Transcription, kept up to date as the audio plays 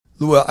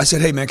Well, I said,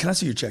 hey, man, can I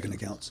see your checking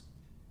accounts?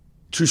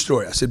 True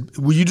story. I said,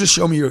 will you just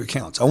show me your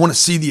accounts? I want to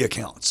see the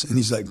accounts. And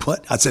he's like,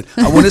 what? I said,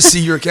 I want to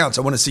see your accounts.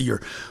 I want to see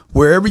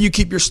wherever you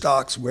keep your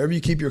stocks, wherever you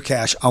keep your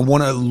cash, I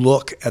want to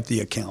look at the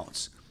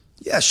accounts.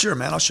 Yeah, sure,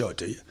 man. I'll show it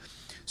to you.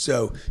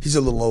 So he's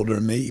a little older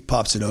than me. He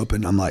pops it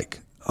open. I'm like,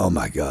 oh,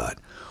 my God.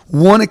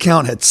 One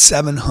account had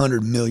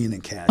 $700 million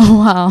in cash. Oh,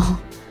 wow.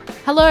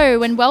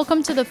 Hello and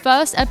welcome to the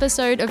first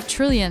episode of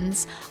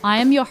Trillions. I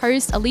am your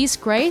host, Alyse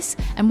Grace,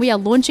 and we are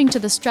launching to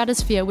the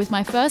stratosphere with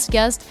my first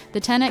guest,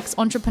 the 10X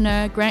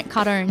entrepreneur, Grant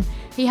Cardone.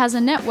 He has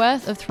a net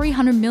worth of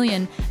 $300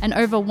 million and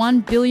over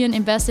 $1 billion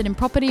invested in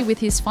property with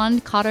his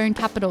fund, Cardone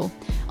Capital.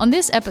 On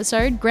this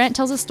episode, Grant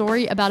tells a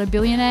story about a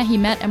billionaire he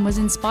met and was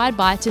inspired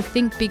by to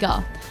think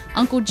bigger.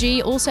 Uncle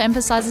G also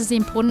emphasizes the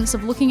importance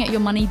of looking at your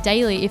money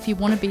daily if you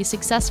want to be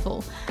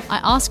successful.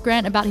 I asked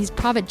Grant about his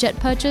private jet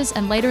purchase,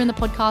 and later in the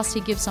podcast, he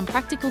gives some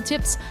practical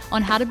tips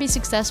on how to be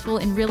successful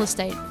in real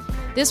estate.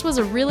 This was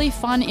a really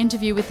fun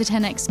interview with the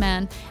 10X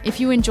man. If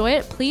you enjoy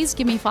it, please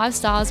give me 5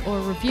 stars or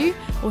a review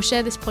or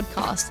share this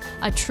podcast.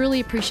 I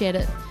truly appreciate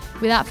it.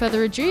 Without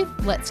further ado,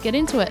 let's get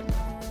into it.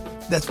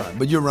 That's fine,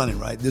 but you're running,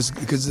 right?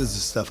 Because this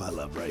is stuff I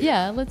love, right?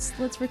 Yeah, let's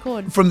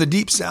record. From the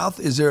Deep South,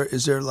 is there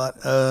a lot?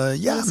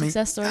 Yeah, I mean,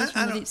 success stories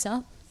from the Deep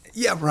South.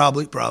 Yeah,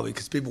 probably,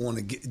 because people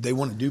want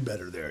to do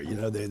better there. You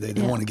know, they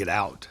want to get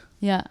out.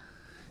 Yeah,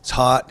 it's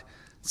hot,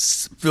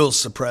 feels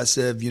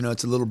suppressive. You know,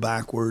 it's a little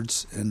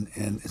backwards,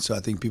 and so I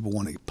think people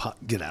want to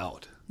get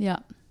out. Yeah,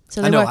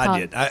 so I know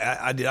I did.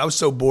 I did. I was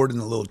so bored in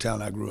the little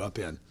town I grew up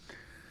in.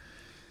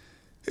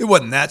 It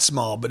wasn't that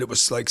small, but it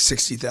was like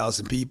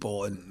 60,000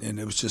 people, and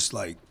it was just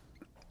like.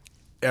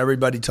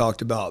 Everybody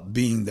talked about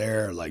being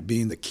there, like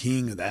being the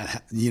king of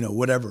that, you know,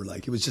 whatever.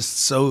 Like it was just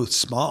so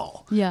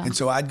small. Yeah. And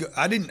so I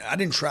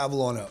didn't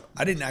travel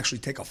I didn't actually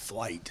take a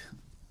flight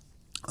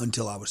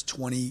until I was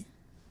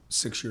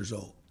 26 years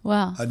old.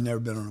 Wow. I'd never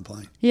been on a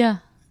plane. Yeah.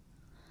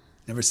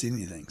 Never seen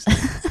anything. So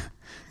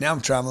now I'm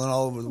traveling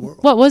all over the world.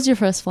 What was your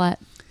first flight?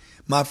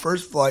 My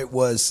first flight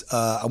was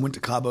I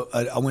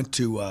went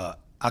to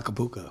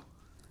Acapulco.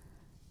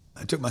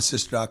 I took my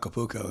sister to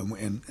Acapulco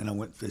and I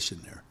went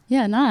fishing there.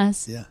 Yeah,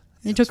 nice. Yeah.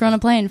 You took her on a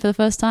plane for the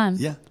first time?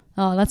 Yeah.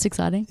 Oh, that's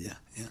exciting. Yeah.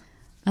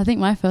 I think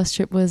my first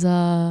trip was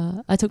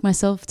I took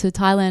myself to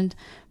Thailand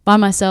by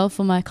myself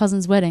for my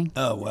cousin's wedding.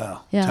 Oh,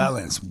 wow. Yeah.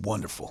 Thailand's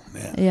wonderful,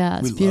 man. Yeah,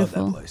 it's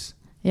beautiful. We love that place.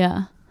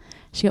 Yeah.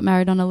 She got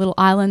married on a little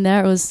island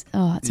there. It was,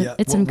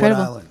 it's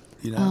incredible. What island?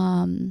 You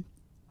know?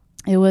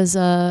 It was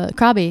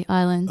Krabi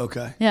Island.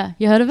 Okay. Yeah.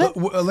 You heard of it?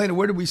 Elena,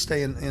 where did we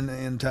stay in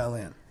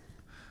Thailand?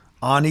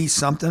 Ani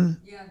something?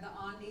 Yeah, the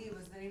Ani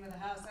was the name of the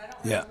house. I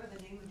don't remember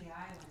the name of the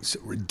island. It's a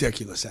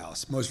ridiculous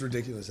house. Most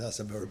ridiculous house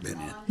I've ever been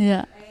in.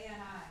 Yeah.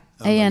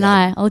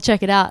 A&I. I'll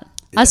check it out.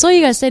 Yeah. I saw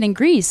you guys stayed in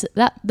Greece.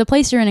 The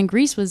place you're in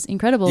Greece was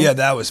incredible. Yeah,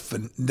 that was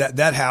fun.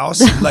 That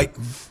house, like,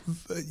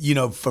 you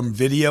know, from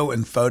video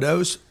and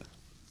photos,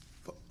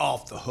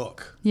 off the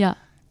hook. Yeah.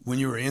 When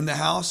you were in the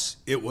house,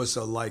 it was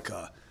like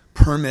a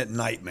permit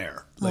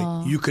nightmare.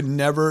 Like you could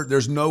never.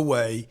 There's no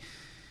way.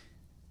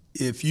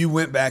 If you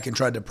went back and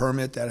tried to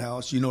permit that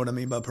house, you know what I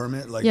mean by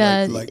permit? Like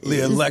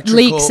the electrical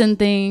leaks and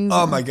things.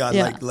 Oh my God!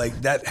 Yeah.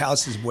 Like that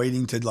house is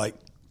waiting to like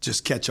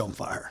just catch on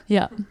fire.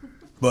 Yeah.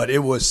 But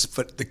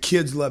the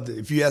kids loved it.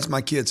 If you ask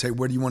my kids, hey,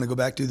 where do you want to go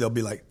back to? They'll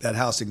be like, that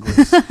house in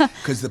Greece.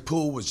 Because the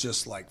pool was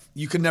just like,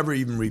 you could never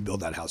even rebuild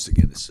that house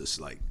again. It's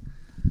just like.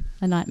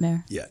 A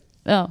nightmare. Yeah.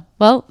 Oh,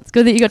 well, it's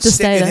good that you got to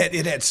stay there.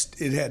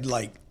 It had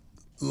like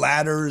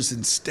ladders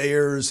and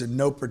stairs and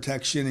no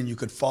protection, and you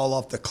could fall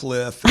off the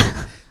cliff.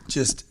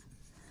 Just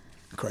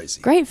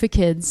crazy. Great for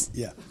kids.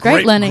 Yeah.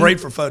 Great learning. Great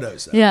for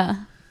photos. Though.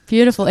 Yeah.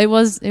 Beautiful. It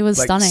was like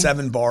stunning.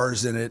 7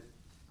 bars in it.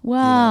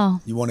 Wow.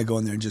 You want to go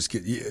in there and just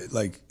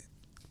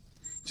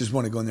just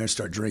want to go in there and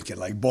start drinking.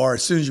 Like bar,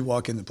 as soon as you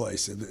walk in the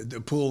place, the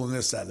pool on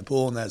this side, the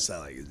pool on that side,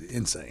 like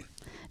insane.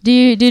 Do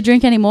you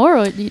drink anymore,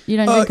 or you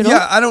don't drink at all?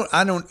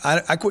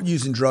 Yeah, I quit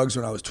using drugs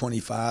when I was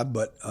 25,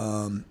 but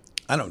I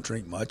don't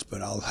drink much.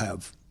 But I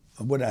have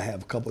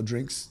a couple of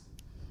drinks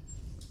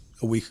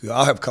a week ago.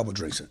 I'll have a couple of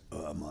drinks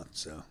a month.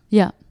 So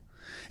yeah,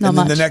 and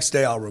then the next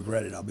day I'll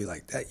regret it. I'll be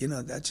like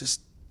that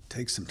just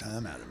takes some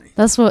time out of me.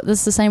 That's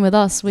the same with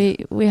us.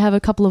 We have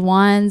a couple of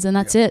wines and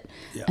that's it.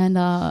 Yeah.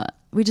 And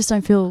we just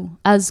don't feel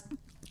as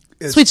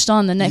switched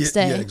on the next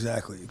day. Yeah,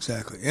 exactly.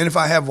 And if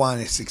I have wine,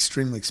 it's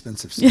extremely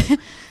expensive stuff.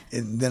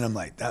 And then I'm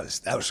like, that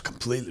was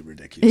completely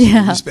ridiculous.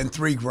 Yeah. You spend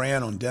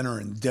 $3,000 on dinner,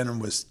 and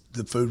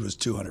the food was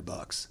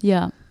 $200.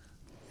 Yeah.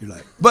 You're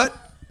like, but,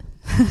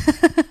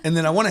 and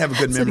then I want to have a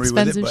good memory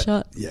with it. But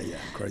shot. Yeah,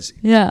 crazy.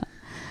 Yeah.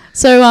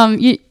 So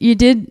you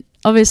did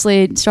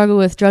obviously struggle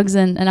with drugs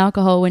and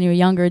alcohol when you were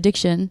younger,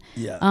 addiction.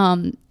 Yeah.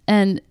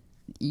 And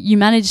you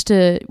managed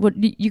to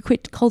you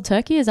quit cold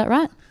turkey, is that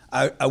right?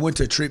 I went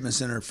to a treatment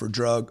center for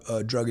drug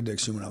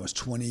addiction when I was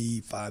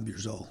 25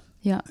 years old.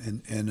 Yeah.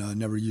 And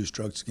never used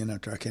drugs again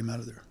after I came out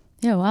of there.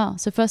 Yeah, wow.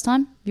 So first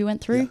time you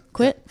went through,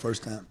 quit? Yeah,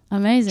 first time.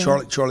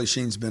 Amazing. Charlie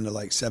Sheen's been to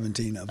like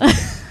 17 of them.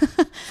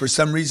 For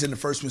some reason, the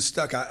first one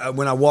stuck.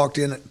 When I walked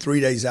in 3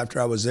 days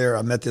after I was there,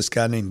 I met this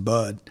guy named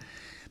Bud.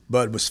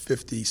 Bud was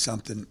 50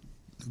 something.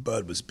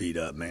 Bud was beat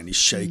up, man. He's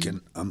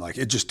shaking. I'm like,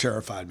 it just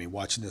terrified me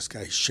watching this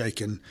guy. He's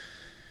shaking.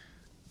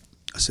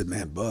 I said,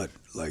 man, Bud,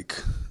 like,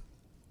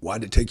 why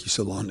did it take you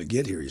so long to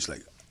get here? He's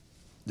like,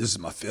 this is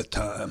my 5th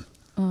time.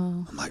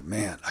 I'm like,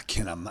 man, I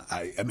can't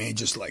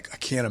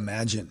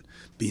imagine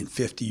being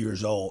 50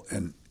 years old.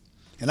 And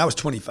I was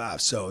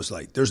 25, so I was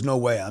like, there's no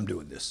way I'm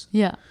doing this.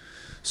 Yeah.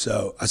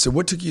 So I said,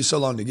 what took you so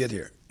long to get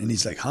here? And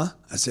he's like, huh?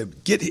 I said,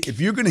 if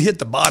you're going to hit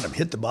the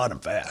bottom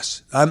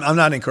fast. I'm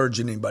not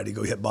encouraging anybody to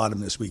go hit bottom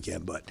this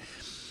weekend, but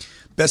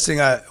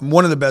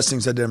one of the best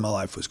things I did in my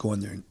life was going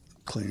there and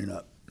cleaning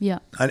up. Yeah.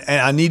 And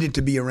I needed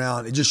to be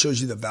around. It just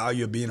shows you the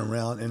value of being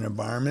around an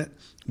environment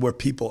where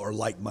people are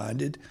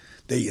like-minded.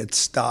 They had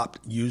stopped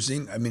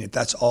using. I mean, if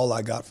that's all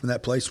I got from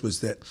that place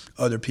was that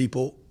other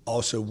people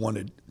also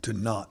wanted to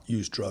not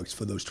use drugs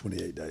for those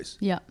 28 days.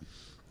 Yeah.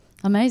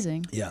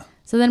 Amazing. Yeah.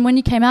 So then when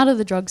you came out of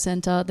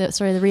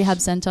the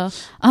rehab center,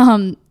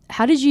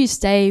 how did you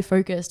stay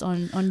focused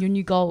on your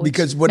new goal?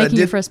 Because what making I did,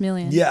 your first $1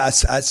 million. Yeah.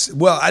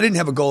 I didn't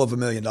have a goal of $1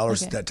 million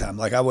at that time.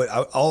 Like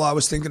all I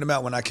was thinking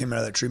about when I came out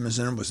of that treatment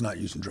center was not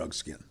using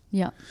drugs again.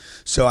 Yeah.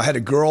 So I had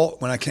a girl,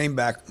 when I came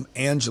back,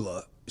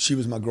 Angela, she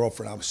was my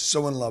girlfriend. I was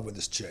so in love with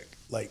this chick.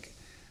 Like,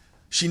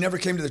 she never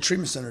came to the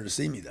treatment center to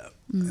see me though.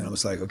 And I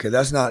was like, okay,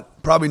 that's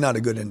probably not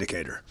a good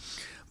indicator.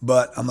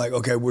 But I'm like,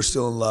 okay, we're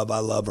still in love. I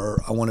love her.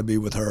 I want to be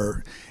with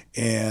her.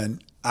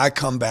 And I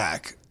come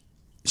back.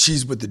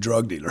 She's with the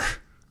drug dealer.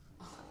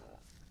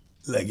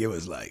 Like, it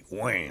was like,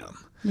 wham.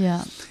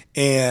 Yeah.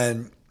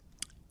 And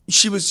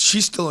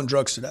she's still on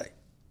drugs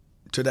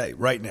today,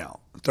 right now.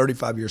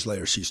 35 years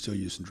later, she's still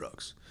using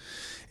drugs.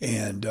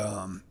 And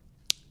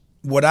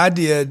what I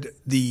did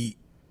the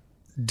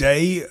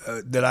day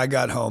that I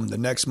got home, the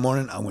next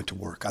morning, I went to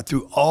work. I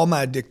threw all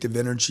my addictive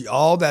energy,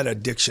 all that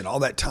addiction, all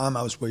that time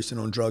I was wasting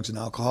on drugs and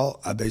alcohol,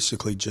 I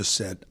basically just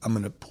said, I'm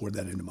going to pour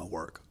that into my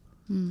work.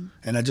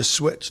 And I just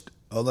switched.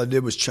 All I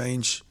did was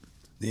change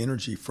the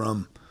energy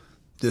from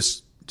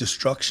this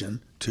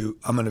destruction to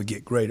I'm going to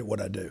get great at what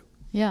I do.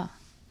 Yeah.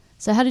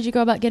 So how did you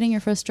go about getting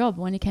your first job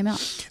when you came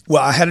out?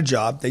 Well, I had a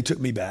job. They took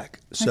me back.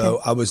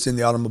 So I was in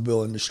the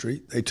automobile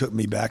industry. They took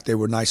me back. They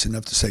were nice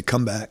enough to say,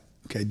 come back.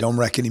 Okay, don't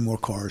wreck any more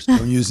cars.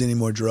 Don't use any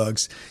more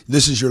drugs.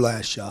 This is your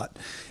last shot.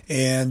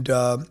 And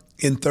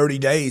in 30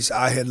 days,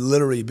 I had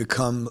literally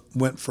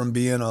went from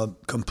being a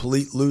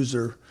complete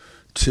loser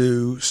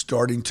to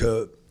starting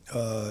to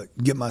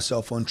get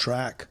myself on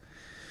track.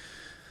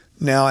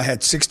 Now I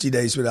had 60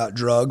 days without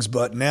drugs,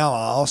 but now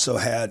I also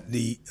had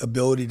the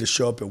ability to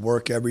show up at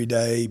work every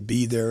day,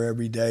 be there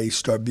every day,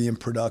 start being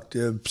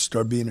productive,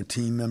 start being a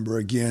team member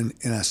again.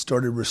 And I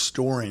started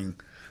restoring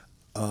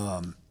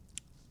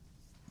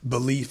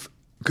belief.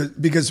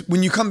 Because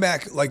when you come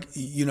back, like,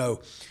 you know,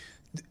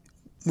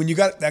 when you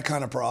got that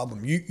kind of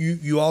problem,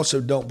 you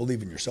also don't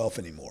believe in yourself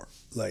anymore.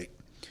 Like,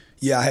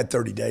 yeah, I had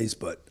 30 days,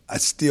 but I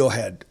still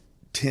had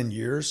 10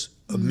 years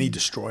of me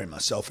destroying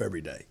myself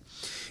every day.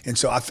 And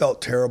so I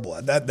felt terrible.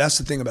 That's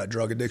the thing about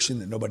drug addiction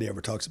that nobody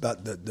ever talks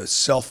about, the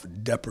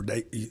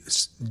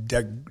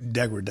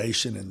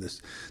self-degradation and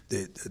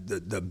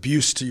the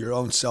abuse to your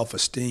own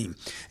self-esteem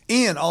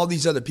and all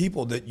these other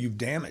people that you've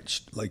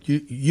damaged. Like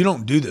you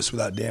don't do this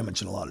without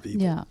damaging a lot of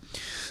people. Yeah.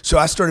 So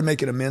I started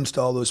making amends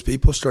to all those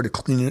people, started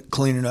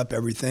cleaning up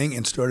everything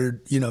and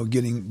started,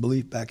 getting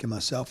belief back in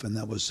myself. And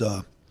that was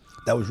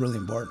really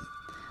important.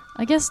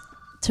 I guess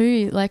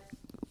too, like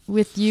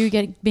with you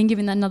being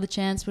given that another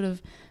chance would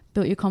have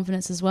built your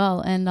confidence as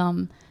well,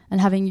 and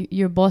having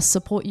your boss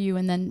support you,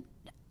 and then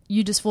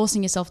you just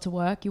forcing yourself to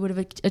work, you would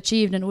have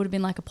achieved, and it would have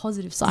been like a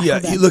positive cycle. Yeah,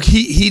 look,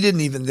 he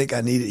didn't even think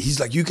I needed. He's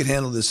like, you can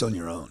handle this on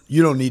your own.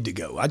 You don't need to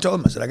go. I told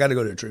him, I said, I got to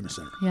go to a treatment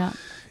center. Yeah.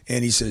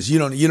 And he says, you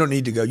don't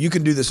need to go. You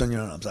can do this on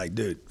your own. I was like,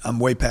 dude, I'm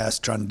way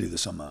past trying to do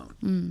this on my own.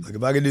 Like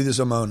if I could do this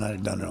on my own, I'd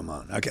have done it on my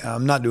own.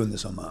 I'm not doing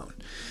this on my own.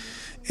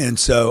 And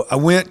so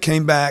I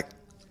came back.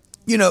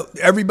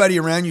 Everybody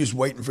around you is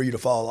waiting for you to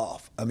fall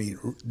off. I mean,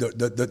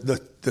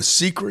 the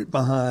secret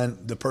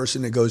behind the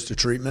person that goes to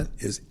treatment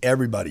is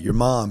everybody, your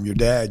mom, your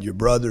dad, your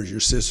brothers, your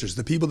sisters,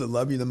 the people that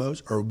love you the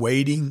most are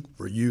waiting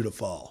for you to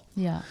fall.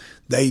 Yeah.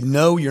 They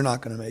know you're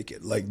not going to make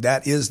it. Like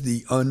that is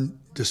the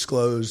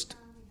undisclosed,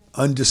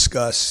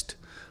 undiscussed,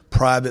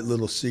 private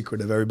little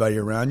secret of everybody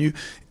around you.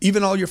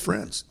 Even all your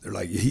friends, they're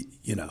like, he's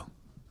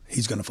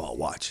going to fall.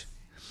 Watch.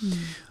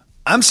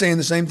 I'm saying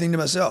the same thing to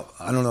myself.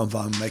 I don't know if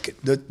I'll make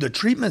it. The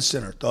treatment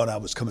center thought I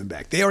was coming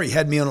back. They already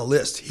had me on a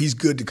list. He's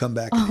good to come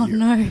back in a year.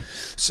 No.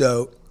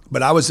 So,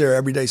 but I was there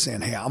every day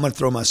saying, hey, I'm going to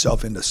throw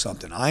myself into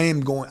something. I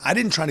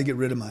didn't try to get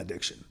rid of my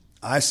addiction.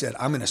 I said,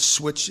 I'm going to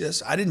switch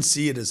this. I didn't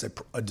see it as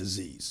a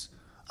disease.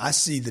 I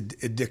see the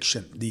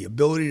addiction, the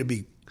ability to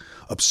be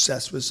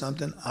obsessed with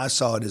something. I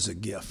saw it as a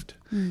gift.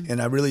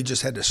 And I really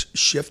just had to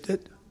shift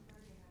it.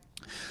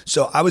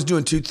 So I was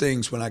doing two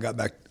things when I got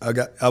back.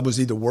 I was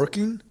either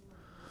working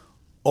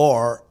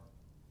or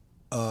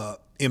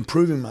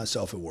improving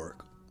myself at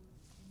work.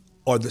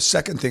 Or the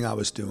second thing I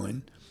was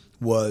doing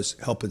was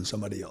helping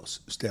somebody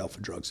else stay off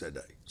of drugs that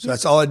day. So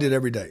that's all I did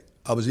every day.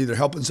 I was either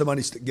helping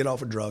somebody get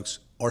off of drugs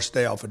or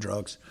stay off of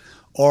drugs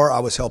or I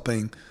was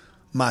helping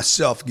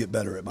myself get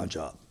better at my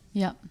job.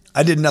 Yeah.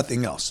 I did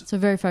nothing else. So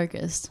very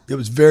focused. It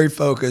was very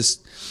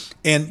focused.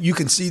 And you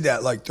can see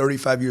that like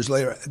 35 years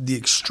later, the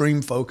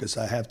extreme focus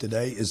I have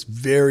today is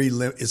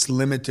it's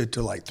limited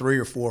to like 3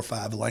 or 4 or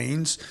 5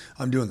 lanes.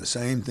 I'm doing the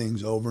same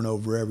things over and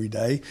over every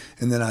day.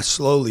 And then I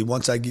slowly,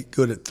 once I get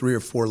good at 3 or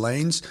 4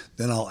 lanes,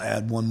 then I'll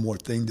add one more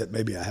thing that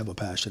maybe I have a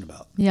passion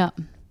about. Yeah.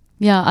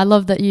 Yeah. I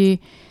love that you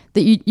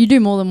do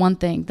more than one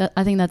thing.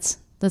 I think that's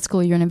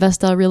cool. You're an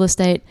investor, real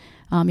estate,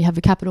 you have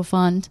a capital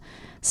fund.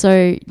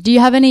 So do you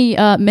have any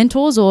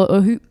mentors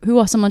or who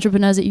are some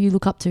entrepreneurs that you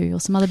look up to,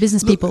 or some other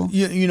business people?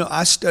 You know,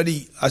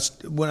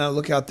 when I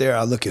look out there,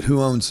 I look at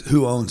who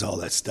owns all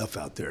that stuff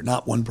out there.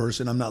 Not one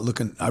person.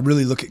 I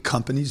really look at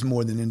companies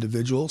more than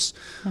individuals.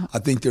 Yeah. I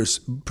think there's,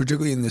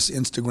 particularly in this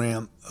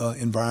Instagram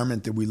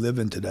environment that we live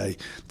in today,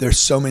 there's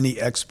so many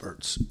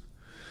experts.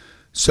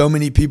 So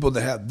many people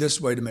that have this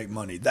way to make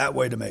money, that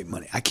way to make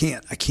money. I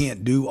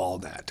can't do all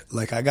that.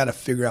 Like, I got to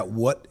figure out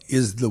what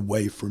is the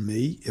way for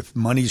me. If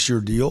money's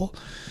your deal,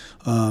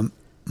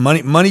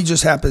 money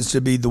just happens to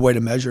be the way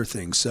to measure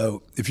things.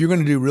 So if you're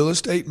going to do real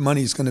estate,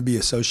 money is going to be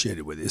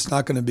associated with it. It's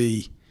not going to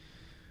be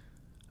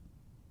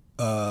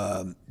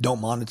don't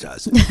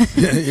monetize it.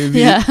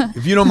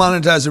 If you don't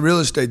monetize the real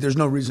estate, there's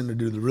no reason to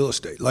do the real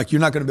estate. Like,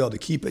 you're not going to be able to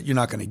keep it. You're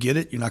not going to get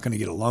it. You're not going to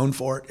get a loan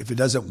for it. If it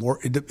doesn't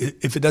work,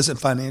 if it doesn't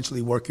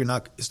financially work,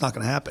 it's not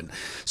going to happen.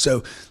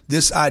 So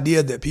this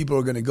idea that people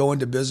are going to go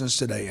into business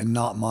today and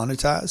not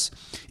monetize,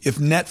 if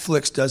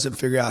Netflix doesn't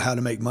figure out how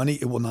to make money,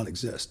 it will not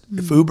exist. Mm-hmm.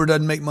 If Uber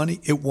doesn't make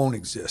money, it won't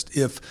exist.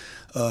 If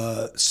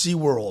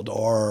SeaWorld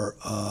or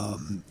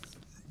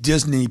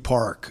Disney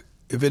Park,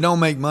 if it don't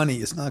make money,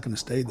 it's not going to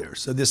stay there.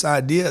 So this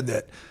idea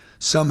that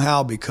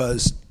somehow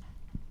because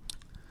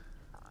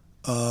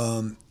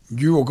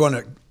you are going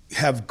to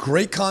have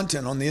great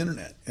content on the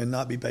internet and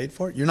not be paid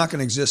for it, you're not going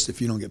to exist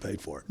if you don't get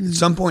paid for it. Mm-hmm. At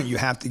some point, you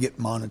have to get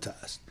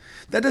monetized.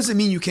 That doesn't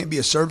mean you can't be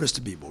a service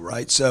to people,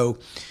 right? So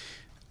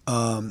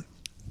I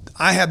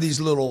have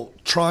these little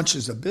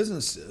tranches of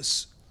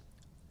businesses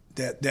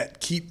that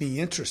keep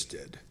me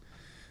interested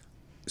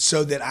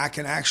so that I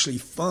can actually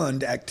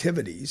fund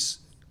activities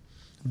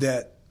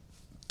that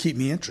keep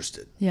me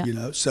interested. Yeah. You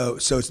know, so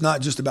it's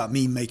not just about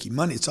me making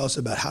money. It's also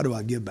about how do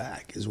I give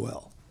back as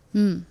well.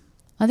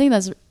 I think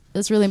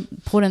that's really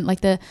important. Like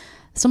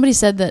somebody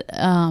said that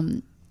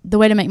the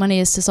way to make money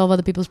is to solve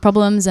other people's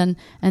problems and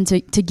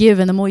to give,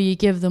 and the more you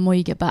give, the more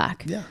you get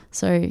back. Yeah.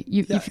 So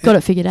you've got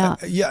it figured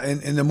out.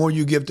 And the more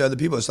you give to other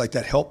people, it's like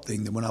that help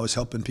thing that when I was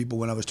helping people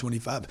when I was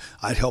 25,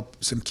 I'd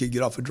help some kid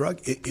get off a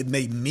drug. It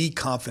made me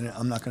confident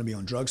I'm not going to be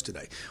on drugs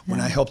today. When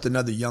I helped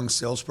another young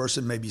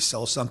salesperson maybe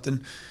sell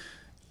something,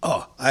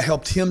 I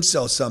helped him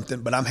sell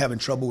something, but I'm having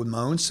trouble with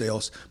my own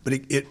sales. But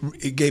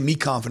it gave me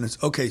confidence.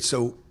 Okay,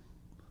 so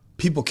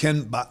people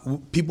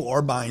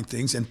are buying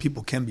things, and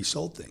people can be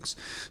sold things.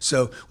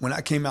 So when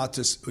I came out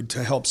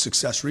to help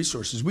Success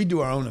Resources, we do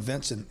our own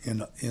events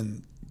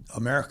in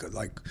America.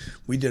 Like,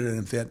 we did an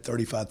event,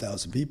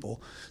 35,000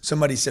 people.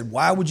 Somebody said,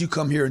 "Why would you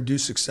come here and do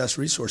Success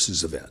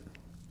Resources event?"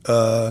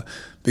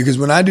 Because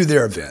when I do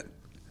their event,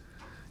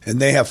 and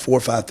they have 4,000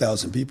 or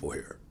 5,000 people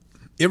here,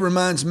 it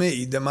reminds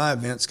me that my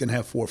event's going to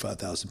have 4,000 or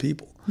 5,000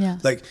 people. Yeah.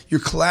 Like, you're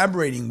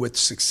collaborating with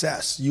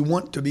success. You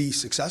want to be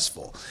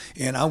successful,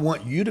 and I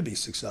want you to be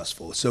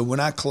successful. So when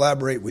I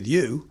collaborate with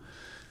you,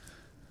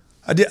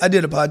 I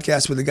did a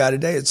podcast with a guy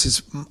today.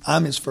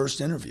 I'm his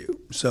first interview.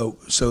 So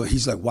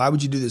he's like, "Why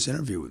would you do this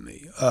interview with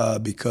me?"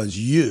 Because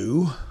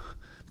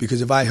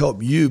if I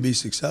help you be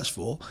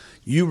successful,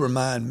 you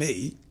remind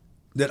me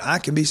that I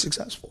can be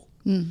successful.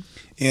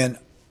 And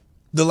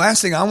the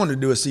last thing I want to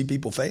do is see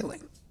people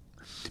failing.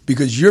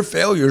 Because your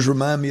failures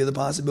remind me of the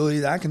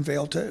possibility that I can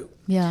fail too.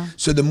 Yeah.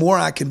 So the more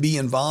I can be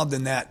involved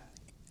in that,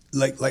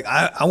 like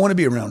I want to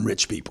be around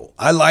rich people.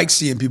 I like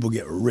seeing people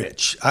get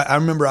rich. I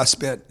remember I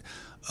spent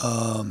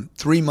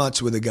 3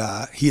 months with a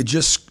guy. He had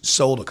just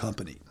sold a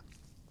company.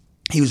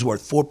 He was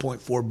worth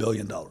 $4.4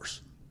 billion.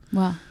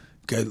 Wow.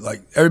 Okay,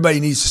 like, everybody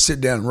needs to sit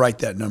down and write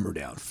that number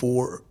down.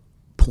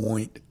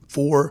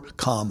 4.4,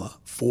 comma,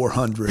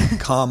 400,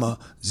 comma,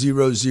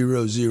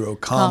 000,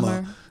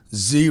 comma,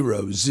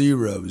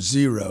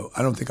 000.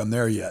 I don't think I'm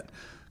there yet.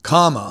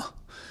 Comma.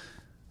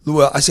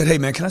 Well, I said, "Hey,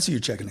 man, can I see your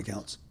checking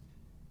accounts?"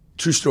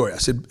 True story. I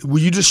said, "Will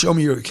you just show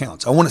me your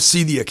accounts? I want to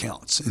see the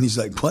accounts." And he's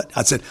like, "What?"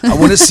 I said, "I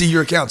want to see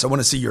your accounts. I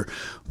want to see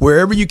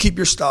wherever you keep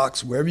your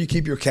stocks, wherever you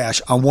keep your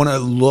cash, I want to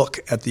look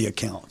at the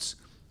accounts."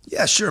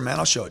 "Yeah, sure, man.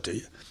 I'll show it to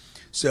you."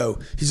 So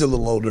he's a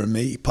little older than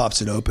me. He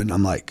pops it open.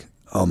 I'm like,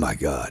 oh my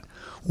God.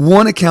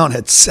 One account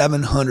had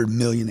 $700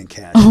 million in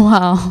cash. Oh,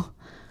 wow.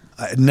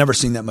 I had never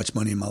seen that much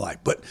money in my life.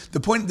 But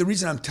the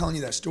reason I'm telling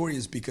you that story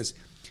is because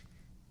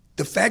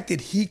the fact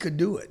that he could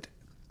do it,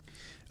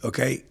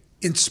 okay,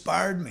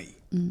 inspired me.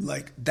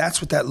 Like,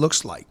 that's what that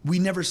looks like. We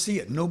never see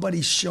it.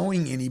 Nobody's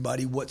showing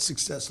anybody what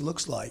success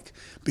looks like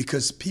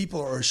because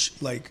people are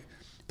like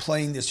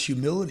playing this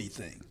humility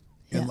thing.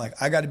 And like,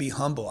 I got to be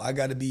humble. I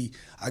got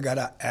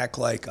to act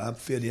like I'm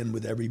fit in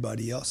with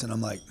everybody else. And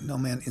I'm like, no,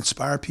 man,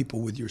 inspire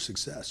people with your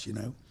success, you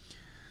know?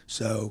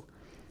 So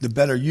The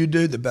better you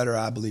do, the better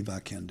I believe I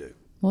can do.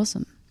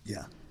 Awesome.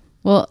 Yeah.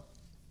 Well,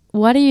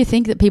 why do you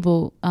think that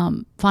people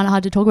find it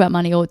hard to talk about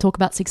money or talk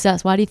about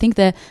success? Why do you think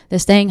they're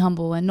staying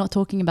humble and not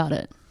talking about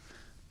it?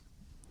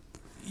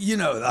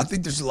 I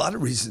think there's a lot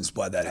of reasons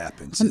why that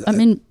happens. I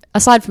mean,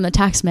 aside from the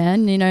tax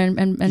man,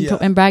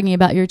 and bragging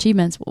about your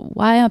achievements,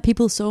 why are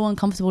people so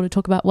uncomfortable to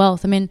talk about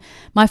wealth? I mean,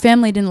 my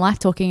family didn't like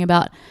talking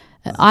about.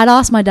 I'd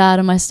ask my dad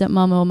or my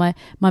stepmom or my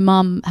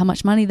mum how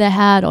much money they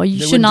had, or you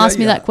shouldn't ask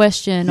me that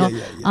question, or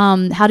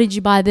how did you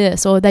buy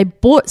this, or they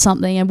bought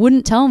something and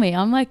wouldn't tell me.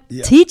 I'm like,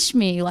 teach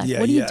me, what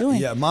are you doing?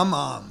 Yeah, my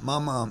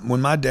mom, when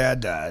my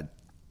dad died,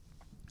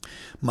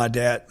 my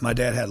dad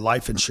had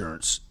life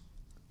insurance,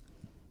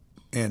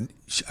 and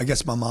I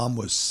guess my mom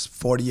was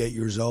 48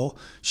 years old.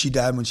 She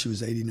died when she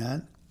was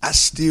 89. I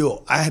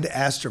had to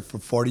ask her for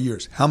 40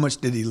 years, how much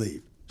did he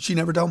leave? She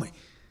never told me.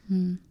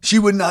 She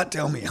would not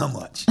tell me how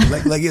much.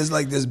 Like it's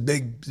like this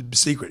big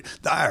secret.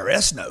 The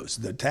IRS knows,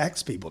 the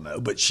tax people know,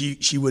 but she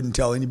wouldn't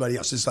tell anybody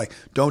else. It's like,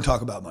 don't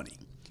talk about money.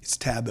 It's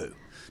taboo.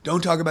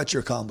 Don't talk about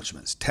your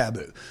accomplishments.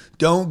 Taboo.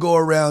 Don't go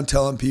around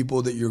telling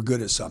people that you're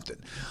good at something.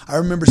 I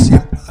remember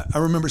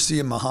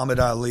seeing Muhammad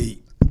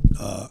Ali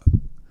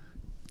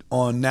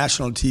on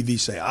national TV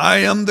say, "I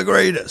am the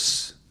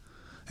greatest,"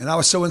 and I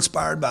was so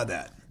inspired by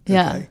that.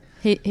 Yeah. Okay?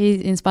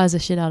 He inspires the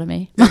shit out of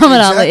me.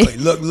 Muhammad Ali.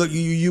 Look,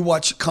 you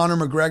watch Conor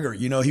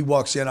McGregor, he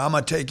walks in, I'm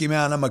going to take him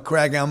out, I'm going to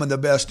crack him, I'm the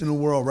best in the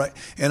world, right?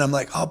 And I'm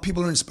like, oh,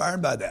 people are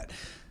inspired by that.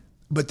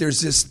 But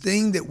there's this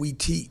thing that we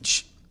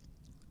teach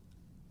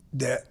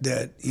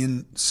that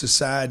in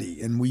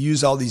society, and we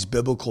use all these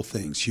biblical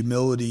things.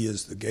 Humility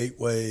is the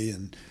gateway,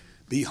 and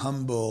be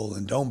humble,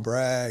 and don't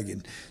brag,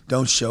 and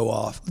don't show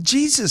off.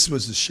 Jesus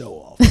was a show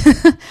off.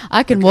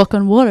 I can walk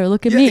on water.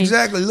 Look at me.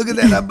 Exactly. Look at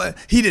that.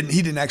 He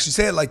didn't actually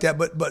say it like that,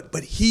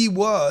 but he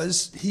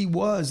was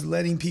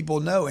letting people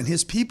know, and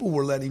his people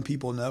were letting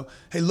people know,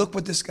 hey, look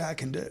what this guy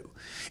can do.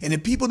 And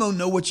if people don't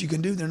know what you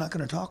can do, they're not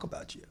going to talk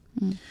about you.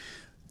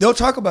 They'll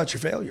talk about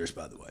your failures,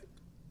 by the way.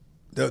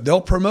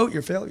 They'll promote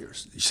your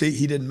failures. See,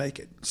 he didn't make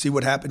it. See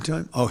what happened to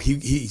him? Oh,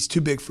 he's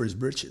too big for his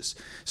britches.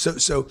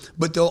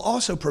 But they'll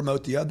also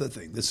promote the other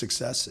thing, the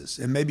successes,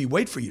 and maybe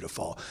wait for you to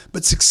fall.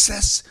 But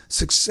success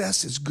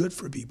is good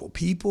for people.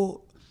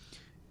 People,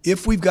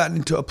 if we've gotten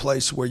into a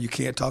place where you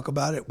can't talk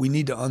about it, we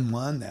need to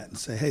unwind that and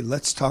say, hey,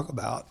 let's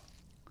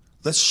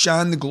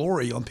shine the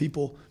glory on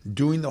people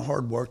doing the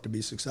hard work to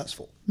be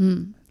successful.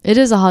 It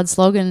is a hard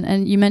slogan,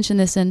 and you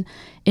mentioned this in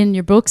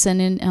your books and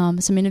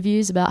in some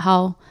interviews about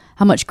how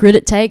much grit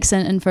it takes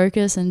and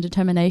focus and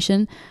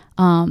determination.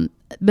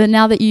 But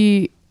now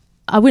that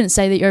I wouldn't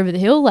say that you're over the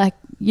hill,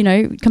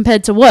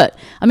 compared to what?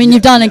 I mean,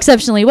 you've done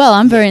exceptionally well.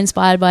 I'm very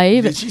inspired by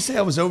you. Did she say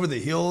I was over the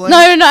hill? No,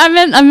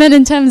 I meant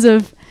in terms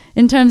of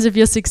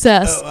your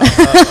success.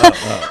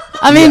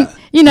 I mean,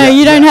 you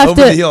don't have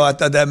to. Over the hill, I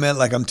thought that meant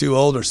like I'm too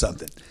old or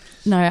something.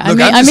 No, I'm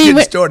just getting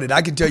started.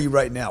 I can tell you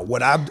right now,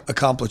 what I've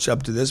accomplished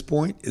up to this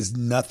point is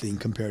nothing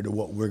compared to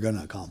what we're going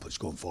to accomplish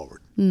going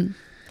forward.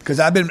 Because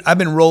I've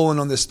been rolling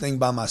on this thing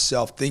by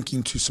myself,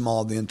 thinking too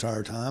small the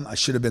entire time. I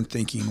should have been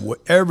thinking what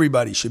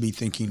everybody should be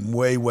thinking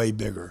way, way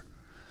bigger.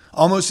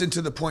 Almost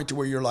into the point to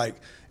where you're like,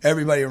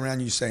 everybody around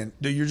you saying,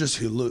 dude, you're just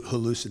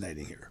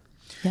hallucinating here.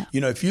 Yeah.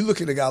 If you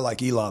look at a guy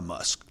like Elon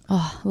Musk.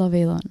 Oh, love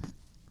Elon.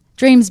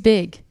 Dreams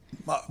big.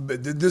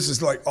 But this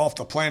is like off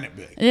the planet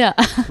big. Yeah.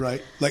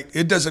 Right? Like,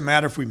 it doesn't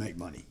matter if we make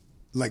money.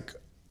 Like,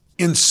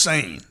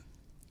 insane,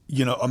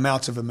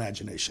 amounts of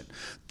imagination.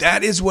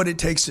 That is what it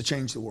takes to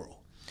change the world.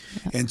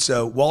 Yeah. And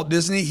so Walt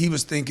Disney, he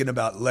was thinking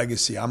about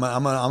legacy. I'm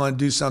gonna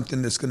do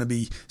something it's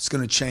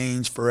gonna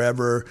change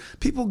forever.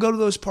 People go to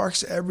those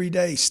parks every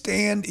day,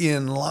 stand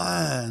in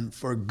line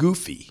for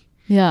Goofy.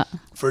 Yeah.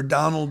 For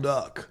Donald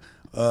Duck.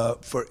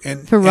 For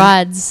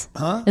rides.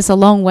 Huh? It's a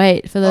long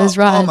wait for those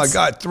rides. Oh my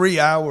God, 3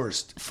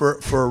 hours for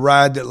a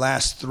ride that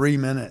lasts 3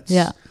 minutes.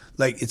 Yeah.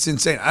 Like, it's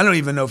insane. I don't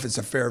even know if it's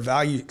a fair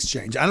value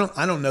exchange. I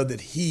don't know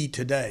that he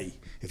today,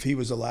 if he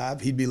was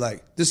alive, he'd be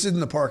like, this isn't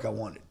the park I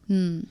wanted.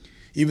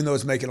 Even though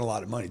it's making a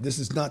lot of money. This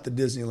is not the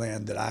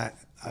Disneyland that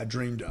I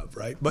dreamed of,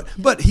 right?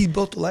 But he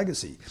built a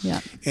legacy.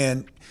 Yeah.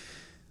 And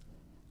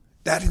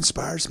that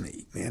inspires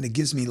me, man. It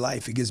gives me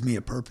life. It gives me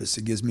a purpose.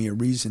 It gives me a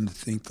reason to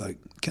think like,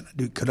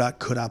 could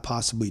I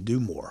possibly do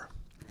more?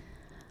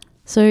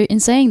 So in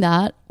saying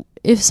that,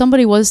 if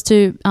somebody was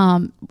to,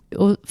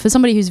 or for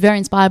somebody who's very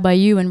inspired by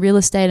you and real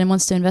estate and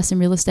wants to invest in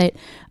real estate,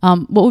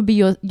 what would be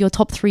your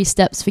top 3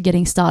 steps for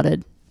getting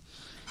started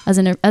as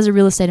a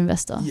real estate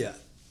investor? Yeah.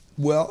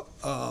 Well,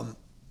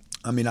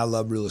 I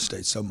love real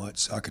estate so much,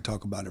 so I could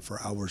talk about it for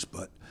hours,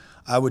 but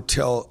I would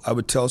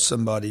tell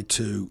somebody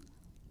to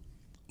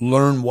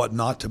learn what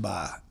not to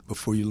buy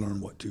before you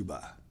learn what to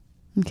buy.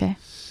 Okay.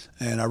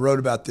 And I wrote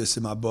about this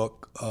in my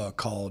book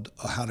called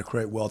How to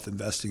Create Wealth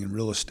Investing in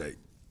Real Estate.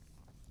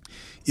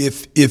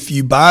 If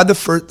you buy the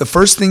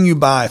first thing you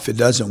buy, if it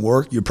doesn't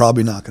work, you're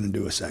probably not going to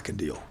do a second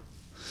deal.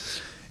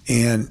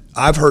 And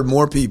I've heard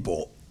more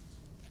people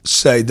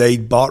say they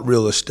bought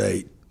real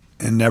estate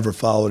and never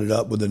followed it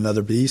up with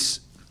another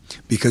piece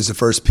because the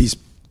first piece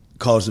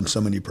caused them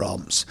so many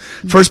problems.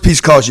 First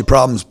piece caused you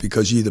problems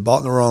because you either bought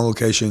in the wrong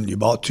location, you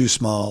bought too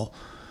small,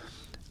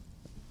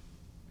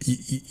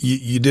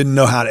 you didn't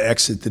know how to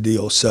exit the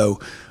deal. So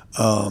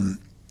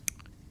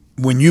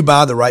when you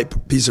buy the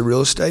right piece of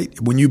real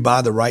estate, when you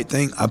buy the right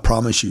thing, I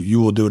promise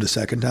you will do it a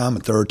second time, a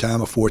third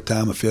time, a fourth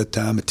time, a fifth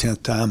time, a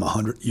 10th time,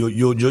 100.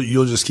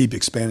 You'll just keep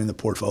expanding the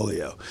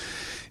portfolio.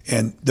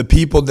 And the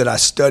people that I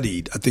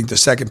studied, I think the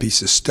second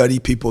piece is study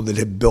people that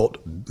have built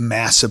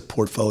massive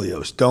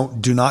portfolios.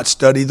 Do not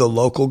study the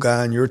local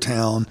guy in your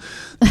town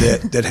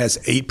that has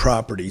 8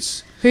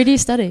 properties. Who do you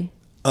study?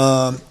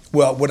 Well,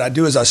 what I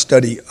do is I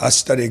study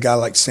a guy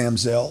like Sam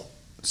Zell.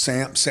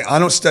 Sam, I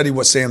don't study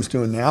what Sam's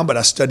doing now, but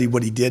I study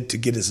what he did to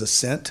get his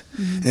ascent.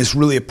 Mm-hmm. And it's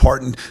really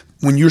important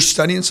when you're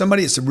studying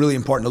somebody. It's really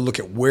important to look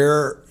at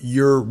where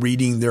you're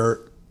reading their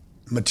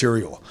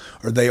material.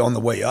 Are they on the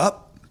way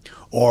up,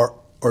 or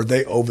are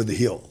they over the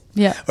hill?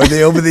 Yeah. Are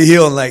they over the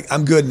hill and like,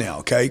 I'm good now,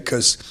 okay?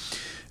 Because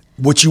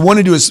what you want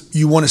to do is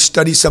you want to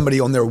study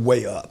somebody on their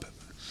way up.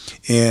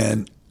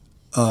 And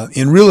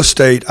in real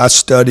estate, I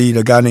studied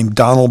a guy named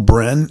Donald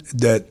Bren.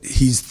 That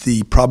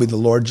he's probably the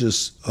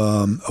largest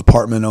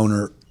apartment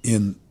owner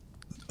in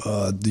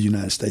the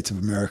United States of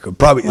America.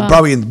 Probably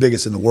the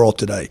biggest in the world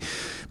today.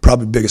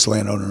 Probably the biggest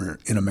landowner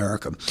in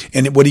America.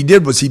 And what he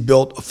did was he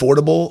built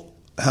affordable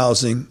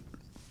housing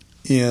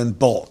in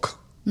bulk.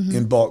 Mm-hmm.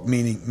 In bulk,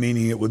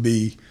 meaning it would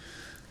be,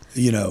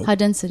 high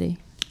density.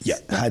 Yeah,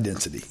 high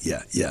density.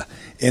 Yeah.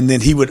 And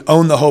then he would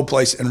own the whole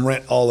place and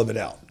rent all of it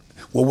out.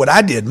 Well, what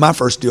I did, my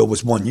first deal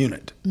was 1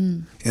 unit.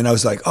 Mm. And I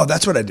was like, oh,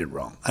 that's what I did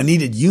wrong. I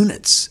needed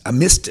units. I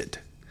missed it.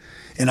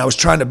 And I was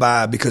trying to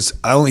buy because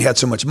I only had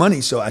so much money,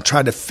 so I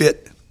tried to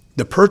fit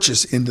the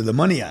purchase into the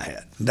money I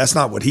had. And that's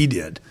not what he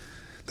did.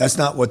 That's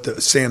not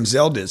what Sam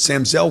Zell did.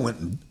 Sam Zell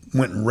went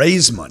and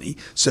raised money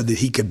so that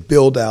he could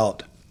build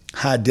out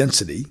high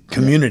density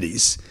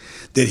communities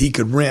that he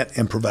could rent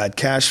and provide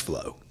cash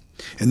flow.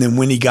 And then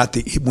when he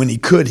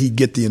could, he'd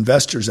get the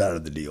investors out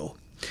of the deal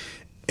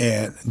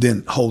and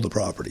then hold the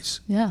properties.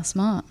 Yeah,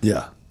 smart.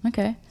 Yeah.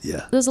 Okay.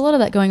 Yeah. There's a lot of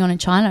that going on in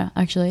China,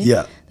 actually.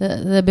 Yeah.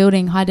 They're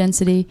building high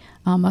density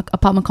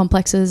apartment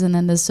complexes, and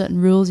then there's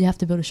certain rules. You have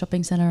to build a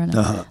shopping center and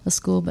a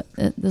school, but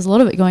there's a lot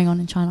of it going on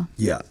in China.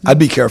 Yeah. I'd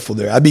be careful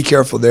there. I'd be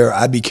careful in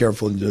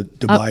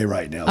Dubai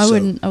right now. I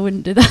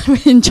wouldn't do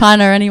that in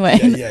China anyway.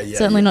 Yeah.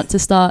 Certainly not to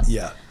start.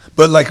 Yeah.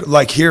 But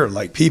like here,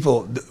 like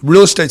people,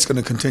 real estate's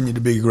going to continue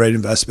to be a great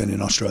investment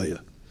in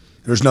Australia.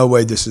 There's no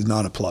way this is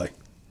not a play.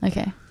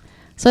 Okay.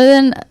 So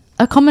then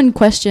a common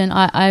question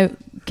I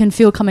can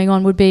feel coming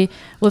on would be,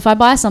 well, if I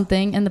buy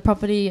something and the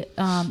property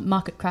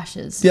market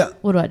crashes,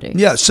 what do I do?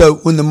 Yeah, so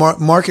when the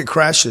market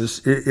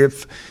crashes,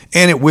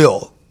 and it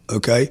will,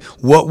 okay,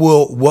 what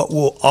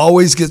will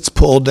always gets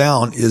pulled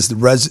down is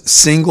the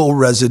single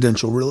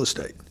residential real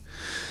estate.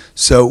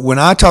 So when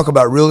I talk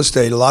about real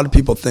estate, a lot of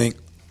people think,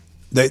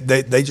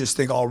 they just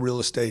think all real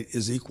estate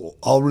is equal.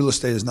 All real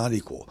estate is not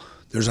equal.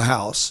 There's a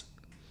house,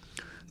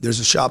 there's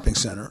a shopping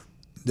center,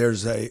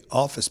 there's a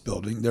office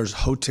building, there's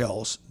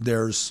hotels,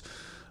 there's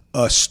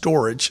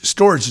storage.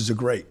 Storage is a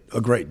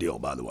great deal,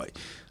 by the way,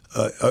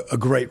 a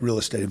great real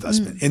estate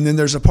investment. And then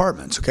there's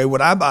apartments. Okay,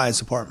 what I buy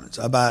is apartments.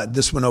 I buy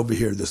this one over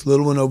here, this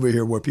little one over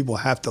here, where people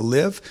have to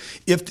live.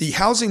 If the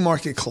housing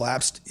market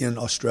collapsed in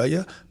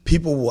Australia,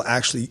 people will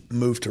actually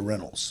move to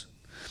rentals.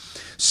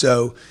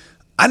 So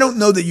I don't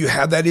know that you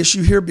have that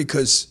issue here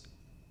because,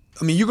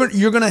 I mean, you're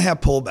going to have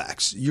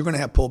pullbacks. You're going to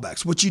have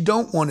pullbacks. What you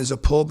don't want is a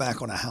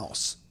pullback on a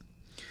house.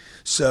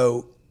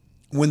 So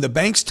when the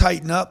banks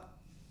tighten up,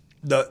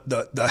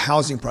 the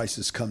housing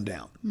prices come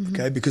down,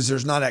 okay, because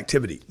there's not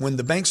activity. When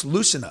the banks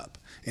loosen up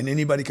and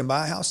anybody can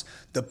buy a house,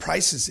 the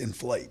prices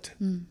inflate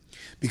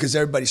because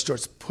everybody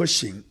starts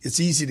pushing. It's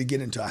easy to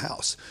get into a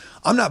house.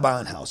 I'm not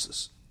buying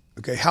houses,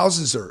 okay?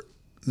 Houses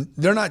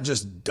they're not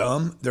just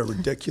dumb, they're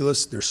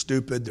ridiculous, they're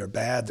stupid, they're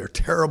bad, they're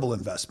terrible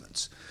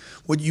investments.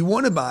 What you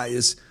want to buy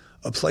is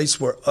a place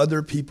where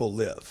other people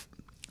live.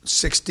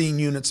 16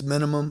 units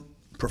minimum,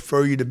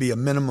 prefer you to be a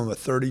minimum of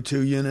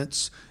 32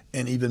 units,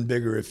 and even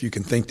bigger if you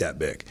can think that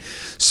big.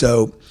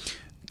 So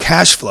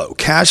cash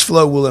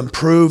flow will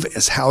improve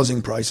as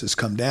housing prices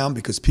come down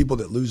because people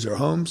that lose their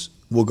homes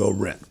will go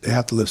rent. They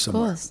have to live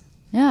somewhere. Of course.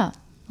 Yeah.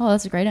 Oh,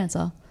 that's a great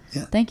answer.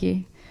 Yeah. Thank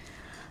you.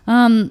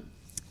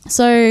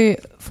 So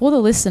for the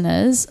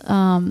listeners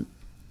who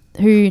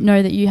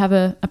know that you have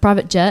a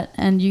private jet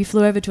and you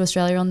flew over to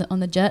Australia on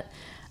the jet,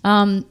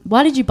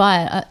 why did you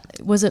buy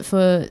it? Was it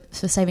for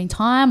saving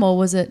time, or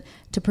was it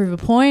to prove a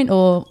point,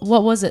 or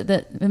what was it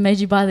that made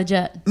you buy the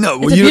jet? No,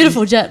 it's a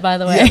beautiful jet, by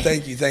the way. Yeah,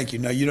 thank you.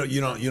 No,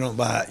 you don't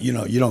buy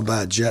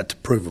a jet to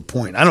prove a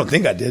point. I don't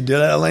think I did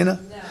I,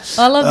 Elena? No.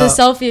 I love the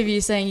selfie of you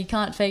saying you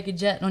can't fake a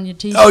jet on your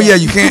t-shirt. Oh yeah,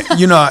 you can't.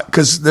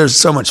 Because there's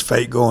so much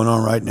fake going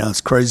on right now.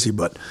 It's crazy,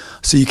 but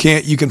so you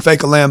can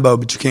fake a Lambo,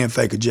 but you can't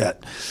fake a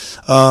jet.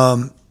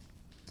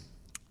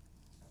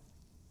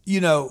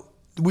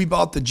 We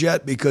bought the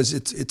jet because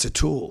it's a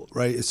tool,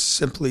 right? It's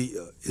simply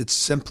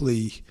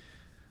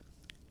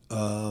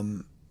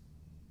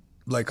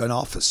like an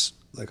office.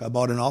 Like I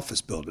bought an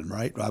office building,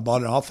 right? I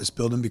bought an office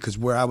building because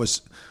where I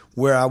was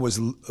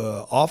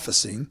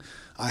officing,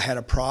 I had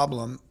a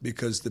problem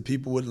because the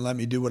people wouldn't let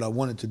me do what I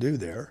wanted to do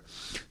there.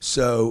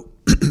 So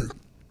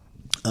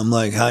I'm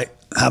like, how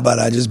about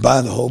I just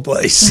buy the whole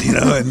place,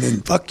 and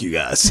then fuck you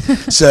guys.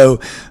 So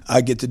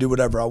I get to do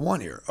whatever I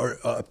want here, or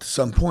up to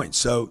some point.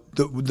 So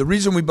the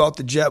reason we bought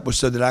the jet was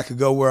so that I could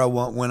go where I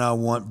want, when I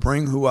want,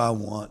 bring who I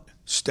want,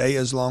 stay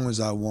as long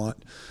as I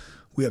want.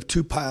 We have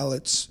 2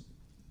 pilots.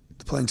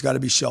 The plane's got to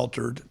be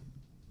sheltered.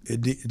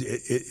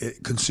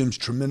 It consumes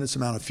tremendous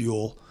amount of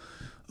fuel.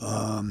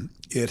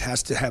 It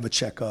has to have a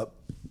checkup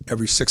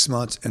every 6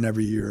 months and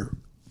every year.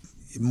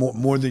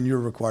 More than you're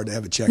required to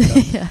have a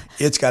checkup. Yeah.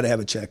 It's got to have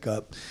a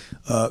checkup.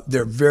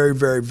 They're very,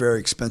 very, very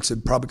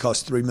expensive. Probably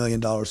costs $3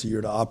 million a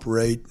year to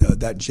operate.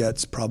 That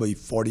jet's probably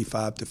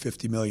 $45 to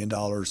 $50 million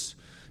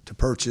to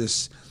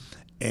purchase.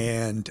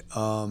 And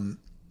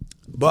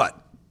but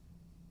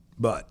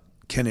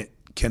can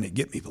it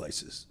get me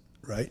places?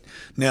 Right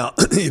now,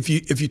 if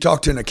you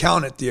talk to an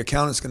accountant, the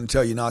accountant's going to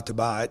tell you not to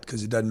buy it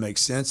because it doesn't make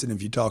sense. And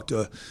if you talk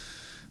to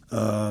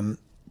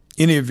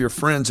any of your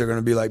friends, are going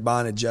to be like,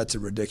 buying a jet's a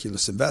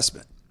ridiculous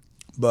investment.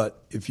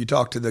 But if you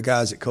talk to the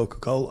guys at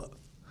Coca-Cola,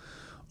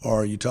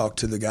 or you talk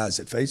to the guys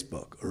at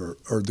Facebook,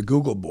 or the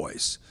Google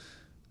boys,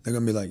 they're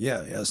going to be like,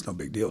 yeah, it's no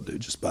big deal, dude.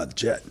 Just buy the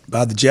jet.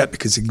 Buy the jet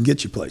because it can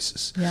get you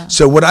places. Yeah.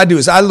 So what I do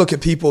is I look at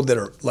people that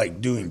are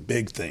like doing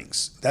big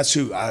things. That's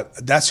who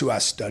I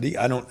study.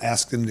 I don't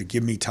ask them to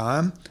give me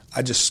time.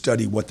 I just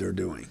study what they're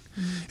doing.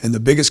 Mm-hmm. And the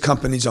biggest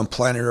companies on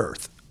planet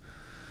Earth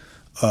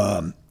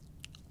own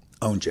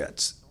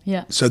jets.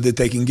 Yeah. So that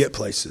they can get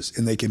places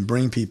and they can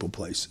bring people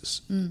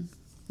places. Mm.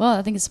 Well,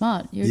 I think it's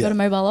smart. You've got a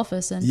mobile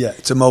office, and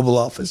it's a mobile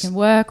office. You can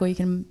work, or you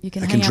can hang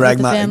out with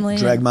the family.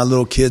 Drag my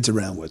little kids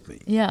around with me.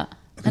 Yeah.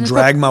 I can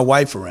drag my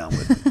wife around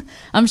with me.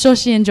 I'm sure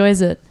she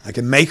enjoys it. I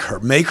can make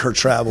her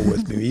travel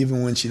with me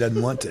even when she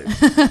doesn't want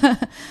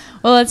to.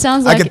 Well, it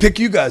sounds like I could pick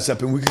you guys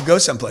up and we could go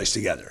someplace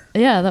together.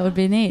 Yeah, that would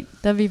be neat.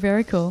 That'd be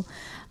very cool.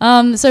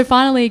 So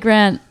finally,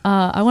 Grant,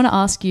 I want to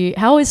ask you,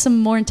 how is some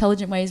more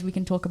intelligent ways we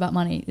can talk about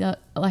money?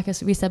 Like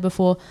we said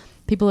before,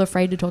 people are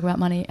afraid to talk about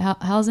money.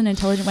 How's an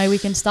intelligent way we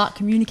can start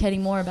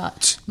communicating more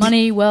about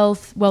money,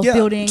 wealth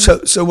building?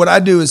 So what I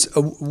do is,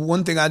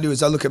 one thing I do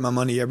is I look at my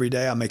money every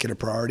day. I make it a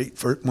priority.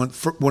 One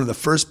of the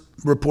first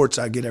reports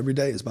I get every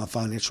day is my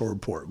financial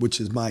report,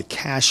 which is my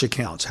cash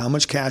accounts. How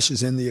much cash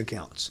is in the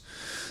accounts?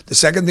 The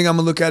second thing I'm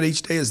going to look at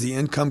each day is the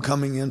income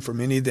coming in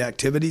from any of the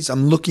activities.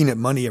 I'm looking at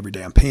money every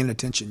day. I'm paying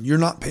attention. You're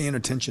not paying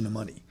attention to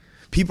money.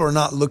 People are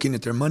not looking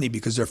at their money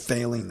because they're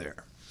failing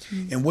there.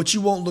 Mm-hmm. And what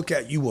you won't look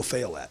at, you will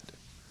fail at.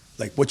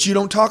 Like what you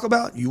don't talk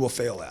about, you will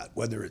fail at.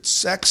 Whether it's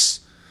sex,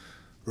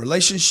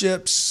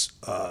 relationships,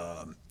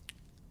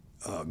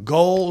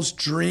 goals,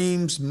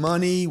 dreams,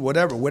 money,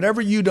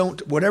 whatever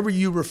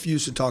you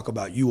refuse to talk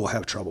about, you will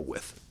have trouble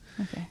with.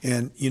 Okay.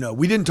 And,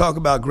 we didn't talk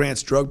about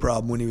Grant's drug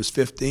problem when he was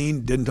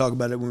 15, didn't talk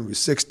about it when he was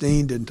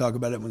 16, didn't talk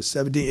about it when he was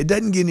 17. It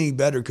doesn't get any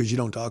better because you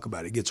don't talk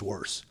about it. It gets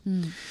worse.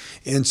 Mm.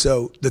 And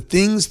so the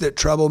things that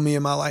trouble me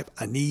in my life,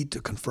 I need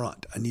to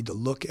confront. I need to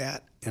look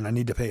at, and I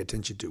need to pay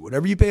attention to.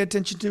 Whatever you pay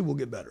attention to will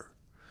get better.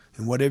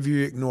 And whatever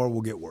you ignore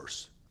will get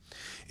worse.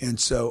 And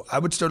so I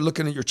would start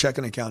looking at your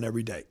checking account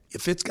every day.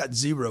 If it's got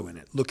 0 in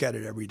it, look at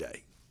it every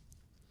day.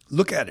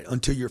 Look at it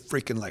until you're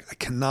freaking like, I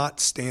cannot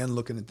stand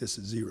looking at this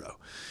at 0.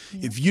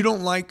 Yeah. If you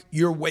don't like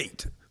your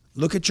weight,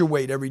 look at your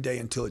weight every day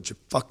until it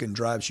fucking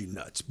drives you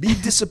nuts. Be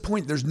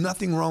disappointed. There's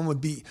nothing wrong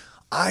with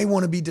I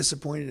want to be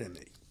disappointed in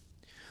me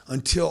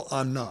until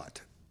I'm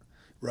not.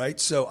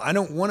 Right? So I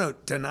don't want to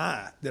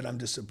deny that I'm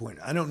disappointed.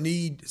 I don't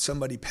need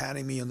somebody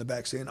patting me on the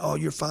back saying, oh,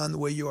 you're fine the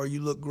way you are.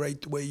 You look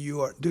great the way you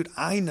are. Dude,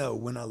 I know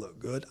when I look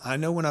good. I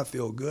know when I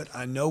feel good.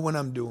 I know when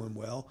I'm doing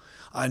well.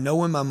 I know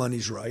when my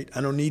money's right. I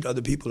don't need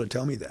other people to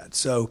tell me that.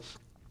 So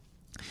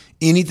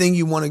anything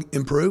you want to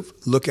improve,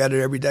 look at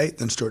it every day,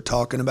 then start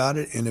talking about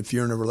it. And if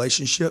you're in a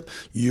relationship,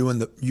 you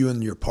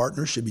and your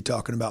partner should be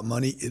talking about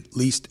money at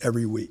least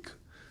every week.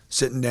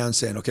 Sitting down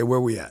saying, okay, where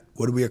are we at?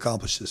 What did we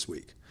accomplish this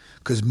week?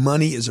 Because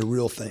money is a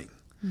real thing.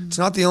 Mm. It's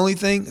not the only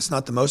thing. It's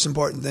not the most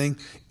important thing.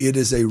 It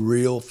is a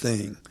real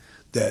thing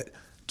that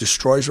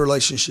destroys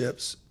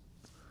relationships,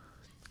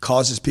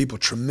 causes people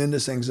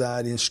tremendous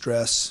anxiety and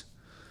stress,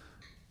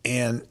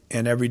 and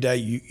every day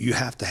you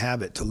have to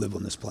have it to live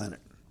on this planet.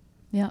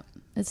 Yeah,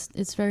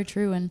 it's very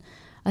true. And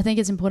I think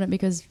it's important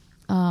because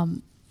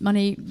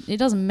money, it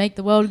doesn't make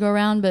the world go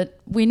around, but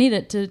we need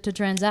it to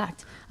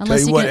transact.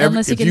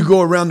 If you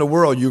go around the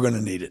world, you're going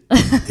to need it.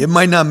 It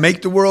might not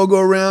make the world go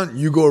around.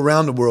 You go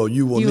around the world,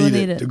 you will need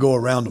it to go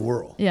around the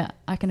world. Yeah,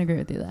 I can agree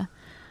with you there.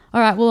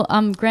 All right. Well,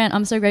 Grant,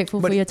 I'm so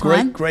grateful for your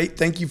time. Great.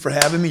 Thank you for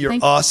having me. You're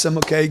awesome.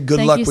 Okay. Good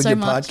luck with your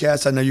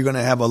podcast. I know you're going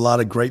to have a lot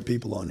of great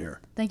people on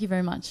here. Thank you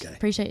very much. Okay.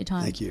 Appreciate your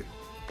time. Thank you.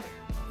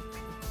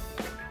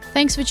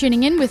 Thanks for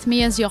tuning in with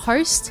me as your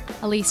host,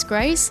 Alyse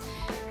Grace.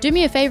 Do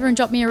me a favor and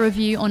drop me a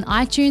review on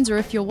iTunes, or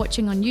if you're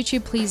watching on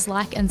YouTube, please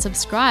like and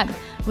subscribe.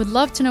 Would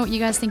love to know what you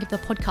guys think of the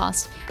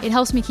podcast. It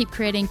helps me keep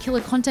creating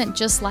killer content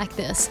just like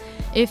this.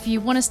 If you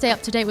want to stay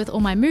up to date with all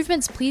my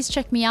movements, please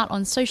check me out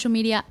on social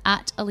media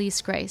at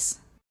Alyse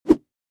Grace.